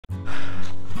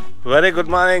Very good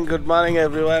morning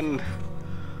everyone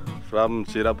from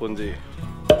Chirapunji.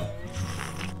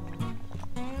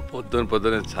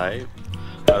 పొద్దున ఛాయ్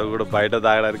అది కూడా బయట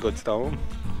తాగడానికి వచ్చినాము.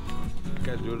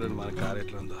 ఇక్కడ చూడండి మన కార్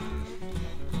ఎట్లా ఉందో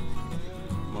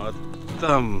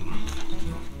మొత్తం.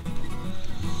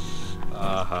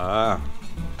 ఆహా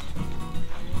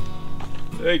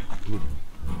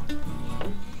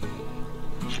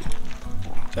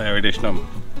ఛాయ్ పెట్టేసినాం.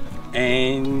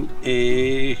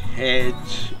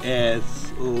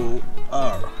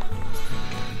 NahsoR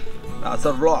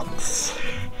NahsoR Vlogs,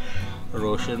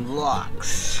 Roshan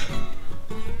Vlogs.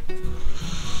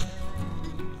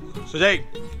 Sujay,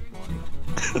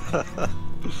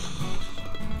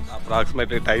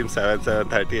 approximately time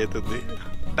 7:30 అవుతుంది.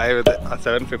 టైం అయితే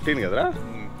 7:15 కదరా.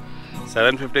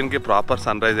 7:15కి ప్రాపర్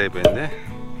సన్ రైజ్ అయిపోయింది.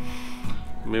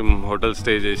 మేము హోటల్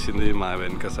స్టే చేసింది మా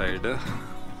వెనక సైడ్.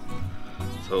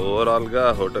 సో ఓవరాల్గా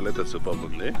హోటల్ అయితే సూపర్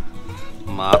ఉంది.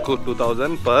 మాకు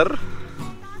 2000 పర్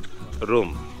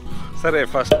రూమ్. సరే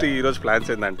ఫస్ట్ ఈరోజు ప్లాన్స్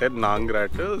ఏంటంటే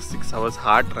నాంగ్రాట్ 6 hours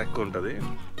హార్డ్ ట్రెక్ ఉంటుంది.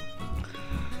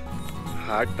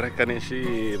 హార్డ్ ట్రెక్ అనేసి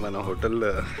మన హోటల్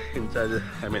ఇన్ఛార్జ్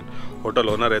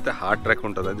హోటల్ ఓనర్ అయితే హార్డ్ ట్రెక్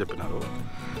ఉంటుందని చెప్పినారు.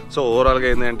 సో ఓవరాల్గా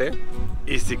ఏంటంటే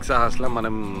ఈ 6 hours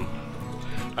మనం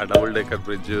ఆ double decker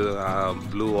bridge,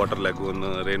 blue water lagoon,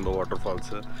 rainbow water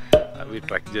falls అవి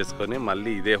ట్రెక్ చేసుకొని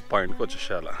మళ్ళీ ఇదే పాయింట్కి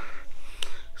వచ్చేసేయాలి.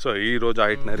 సో ఈరోజు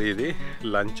ఐటనరీ ఇది.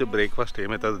 లంచ్ బ్రేక్ఫాస్ట్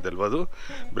ఏమవుతుందో తెలియదు.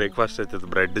 బ్రేక్ఫాస్ట్ అవుతుంది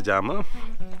బ్రెడ్ జామ్,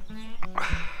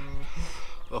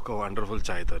 ఒక వండర్ఫుల్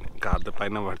ఛాయ్తో. కార్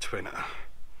పైన మర్చిపోయినా.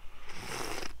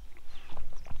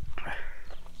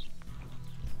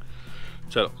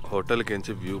 చలో హోటల్కి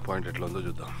ఎంచి వ్యూ పాయింట్ ఎట్లా ఉందో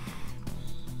చూద్దాం.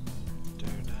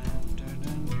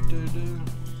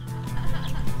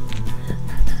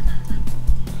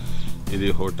 ఇది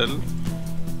హోటల్.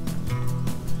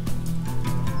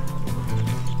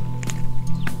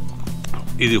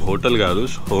 ఇది హోటల్ కాదు,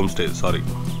 హోమ్ స్టే. సారీ.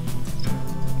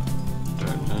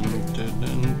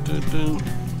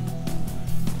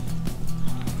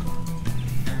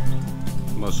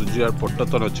 మా సుజ్జి గారు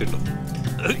పొట్టతో వచ్చిండు.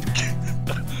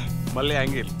 మళ్ళీ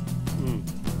యాంగిల్.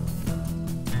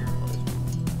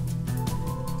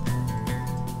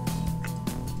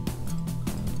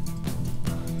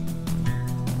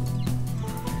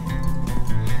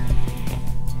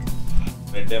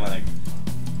 రెడ్డే మనకి.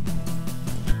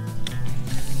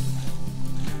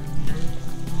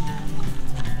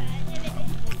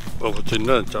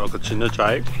 ఒక చిన్న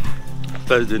చాయ్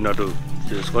ప్లస్ తిన్నట్టు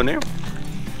చేసుకొని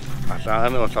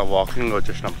అట్లానే అట్లా వాకింగ్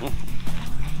వచ్చేసినాము.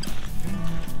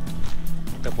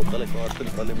 అంటే పొద్దులు ఎక్కువ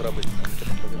పడుతుంది పల్లిమరా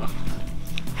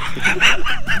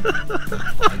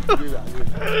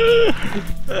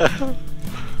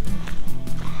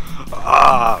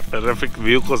టెర్రిఫిక్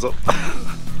వ్యూ కోసం.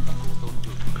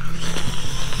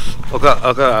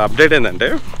 ఒక అప్డేట్ ఏంటంటే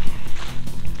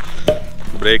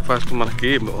బ్రేక్ఫాస్ట్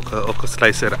మనకి ఒక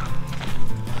స్లైసేరా.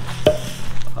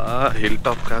 Hill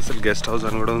top castle guest house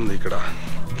అని కూడా ఉంది ఇక్కడ.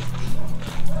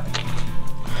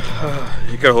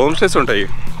 ఇక్కడ హోమ్ స్టేస్ ఉంటాయి.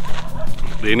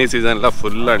 రైనీ సీజన్లో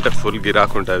ఫుల్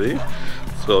గిరాక్ ఉంటుంది.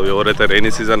 సో ఎవరైతే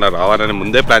రైనీ సీజన్లో రావాలని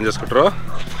ముందే ప్లాన్ చేసుకుంటారో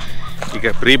ఇక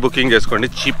ప్రీ బుకింగ్ చేసుకోండి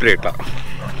చీప్ రేట్లా.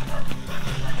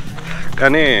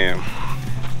 కానీ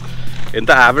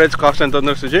ఎంత యావరేజ్ కాస్ట్ ఎంత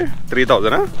ఉందో Suji?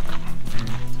 3000.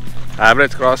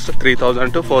 Average cost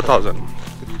 3000 to 4000.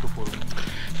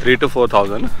 3 to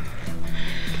 4000.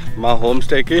 మా హోమ్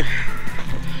స్టేకి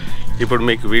ఇప్పుడు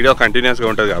మీకు వీడియో కంటిన్యూస్గా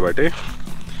ఉంటుంది కాబట్టి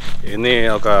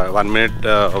ఒక 1 minute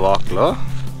వాక్లో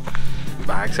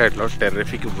బ్యాక్ సైడ్లో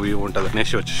టెర్రిఫిక్ వ్యూ ఉంటుంది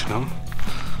అనేసి వచ్చేసినాం.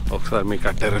 ఒకసారి మీకు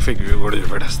ఆ టెర్రిఫిక్ వ్యూ కూడా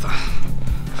చూపెట్టేస్తా.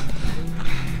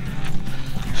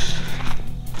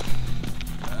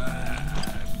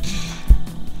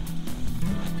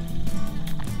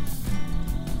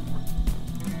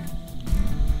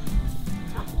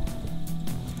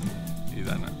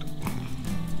 ఇదన్నట్టు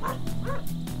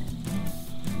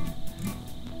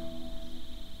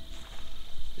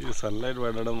ఇది సన్లైట్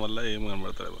పడడం వల్ల ఏం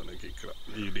కనబడతాయి మనకి ఇక్కడ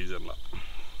ఈ రీజన్లో.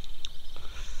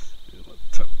 ఇది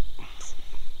మొత్తం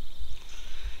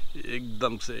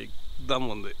ఎక్దమ్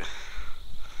ఉంది.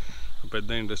 పెద్ద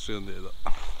ఇండస్ట్రీ ఉంది ఏదో.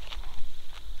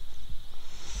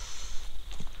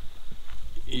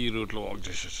 ఈ రూట్లో వాక్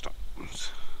చేసి వచ్చినాం.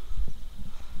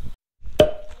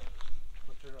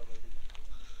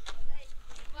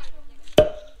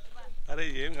 అరే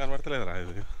ఏం కనబడతలేదురా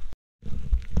ఇది.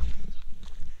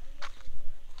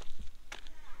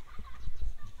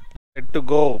 to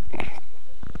go.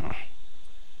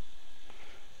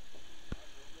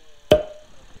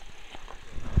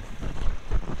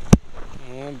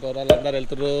 దూరాలు అందరు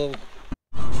వెళ్తున్నారు.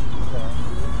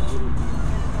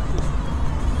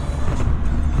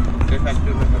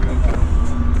 ఫ్యాక్టరీ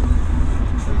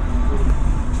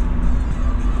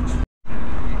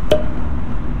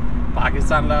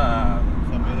రాజస్థాన్లో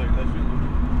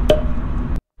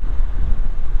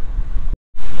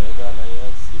మేఘాలయ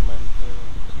సిమెంట్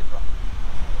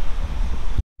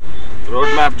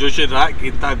రోడ్ మ్యాప్ చూసిర్రా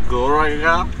ఇంత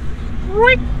ఘోరంగా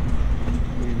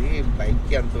ఇది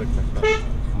బైక్కి అంత పెట్టినట్టు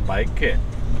బైకే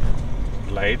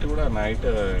లైట్ కూడా నైట్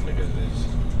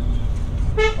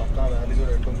పక్కా వ్యాలీ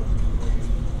కూడా ఎట్లుందో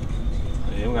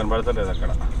ఏం కనబడతలేదు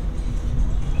అక్కడ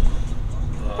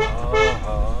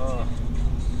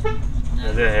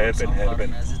అదే హెయిర్ పెన్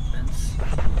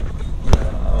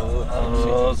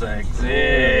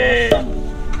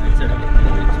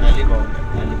వ్యాలీ బాగుంది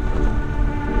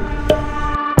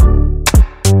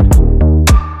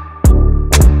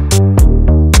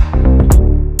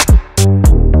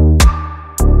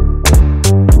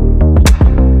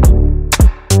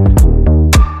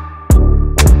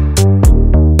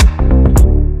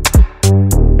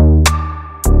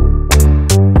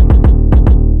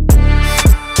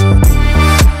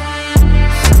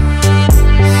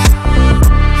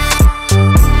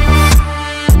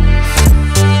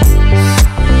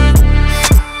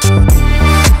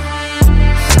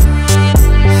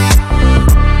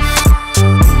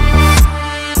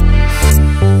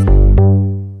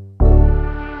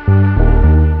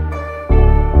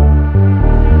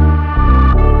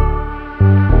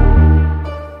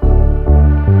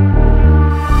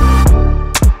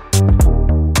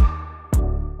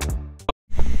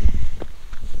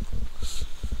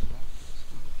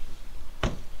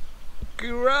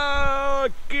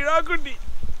కిరాకుండి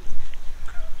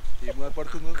ఏం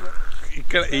కనపడుతుంది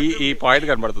ఇక్కడ ఈ పాయింట్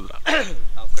కనబడుతుందా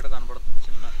అక్కడ కనపడుతుంది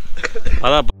చిన్న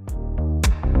అదా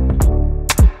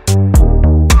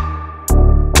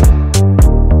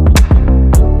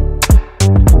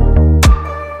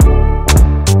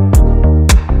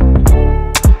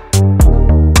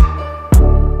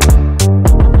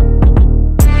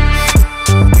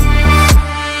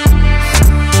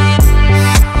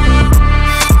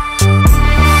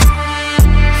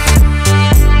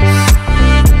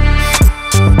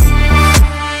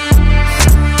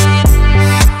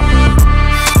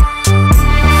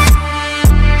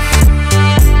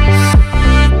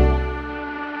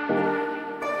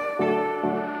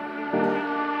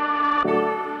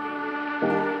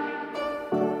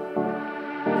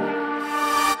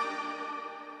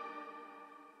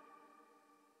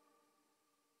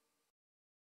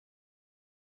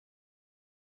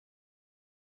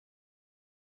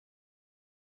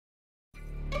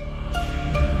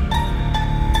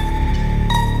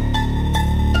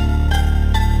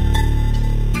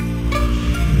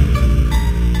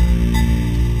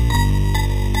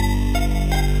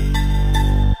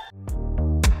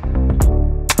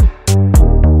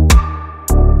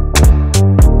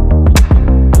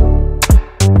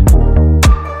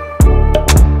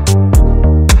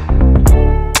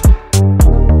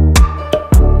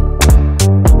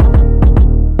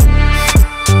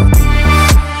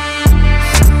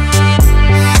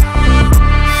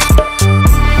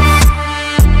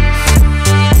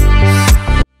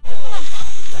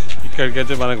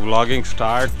ఇక్కడికైతే మనకు vlogging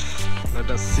start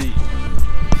let us see